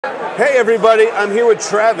Hey everybody, I'm here with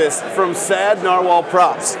Travis from Sad Narwhal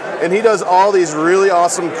Props, and he does all these really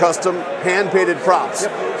awesome custom hand-painted props.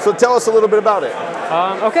 Yep. So tell us a little bit about it.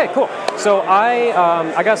 Okay, cool. So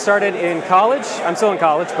I got started in college. I'm still in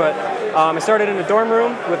college, but I started in a dorm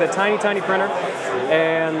room with a tiny, tiny printer,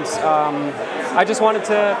 and I just wanted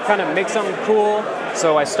to kind of make something cool.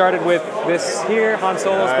 So I started with this here, Han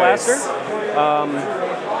Solo's blaster.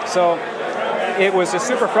 So it was just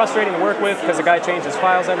super frustrating to work with because the guy changes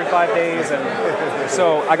files every 5 days, and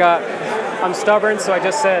so I'm stubborn, so I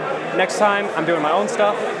just said, next time I'm doing my own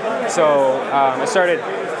stuff. So I started,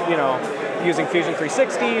 using Fusion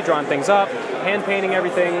 360, drawing things up, hand painting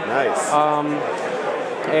everything. Nice.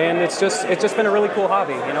 And it's just been a really cool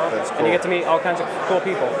hobby, That's cool. And you get to meet all kinds of cool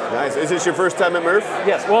people. Nice. Is this your first time at MRRF?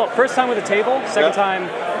 Yes. Well, first time with a table, second time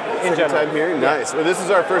in general. Second time here? Nice. Well, this is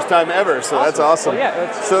our first time ever, so that's awesome. Well,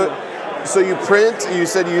 yeah. So you print, you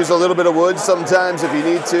said you use a little bit of wood sometimes if you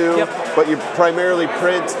need to, Yep. but you primarily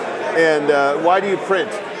print, and why do you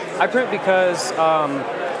print? I print because,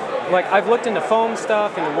 I've looked into foam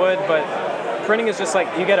stuff, into wood, but printing is just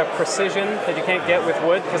you get a precision that you can't get with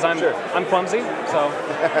wood because I'm clumsy. So,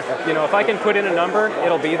 if I can put in a number,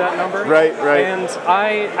 it'll be that number. Right. And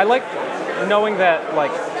I like knowing that,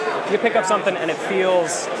 you pick up something and it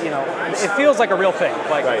feels, it feels like a real thing.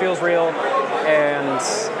 It feels real, and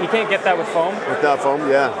you can't get that with foam. Without foam,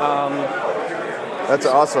 yeah. That's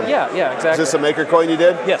awesome. Yeah, exactly. Is this a maker coin you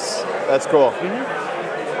did? Yes. That's cool.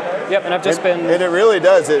 Mm-hmm. Yep, and I've just been... And it really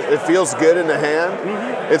does. It feels good in the hand.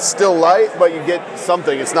 Mm-hmm. It's still light, but you get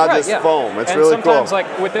something. It's not just foam. It's really cool. And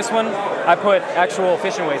sometimes, with this one, I put actual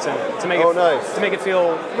fishing weights in it to make nice. To make it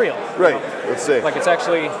feel real. Right. Let's see. It's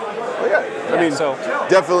actually... I mean,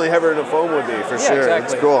 definitely heavier than a foam would be, for sure. Exactly.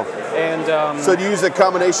 It's cool. And so do you use a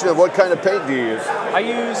combination of what kind of paint do you use? I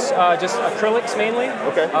use just acrylics mainly.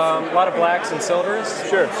 Okay. A lot of blacks and silvers.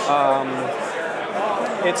 Sure.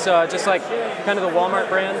 It's just kind of the Walmart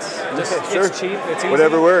brands. It's cheap. It's easy.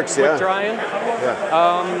 Whatever works. Quick drying.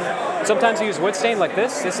 Yeah. Sometimes I use wood stain like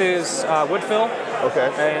this. This is wood fill.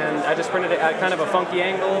 Okay. And I just printed it at kind of a funky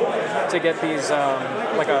angle to get these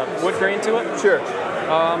like a wood grain to it. Sure.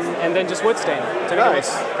 And then just wood stain to make it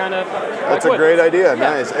kind of That's like a great idea.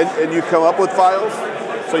 Yeah. Nice. And you come up with files?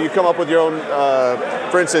 So you come up with your own,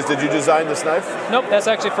 for instance, did you design this knife? Nope, that's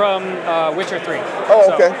actually from Witcher 3.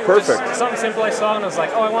 Oh, okay, perfect. Just something simple I saw and I was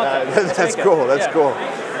like, oh, I want that. That's cool, that's cool.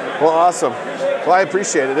 Well, awesome. Well, I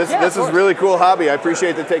appreciate it. This is a really cool hobby. I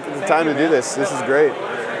appreciate taking the time to do this. This is great.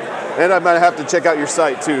 And I'm going to have to check out your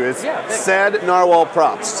site too. It's Sad Narwhal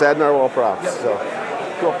Props. Sad Narwhal Props. Yep. So,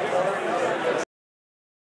 cool.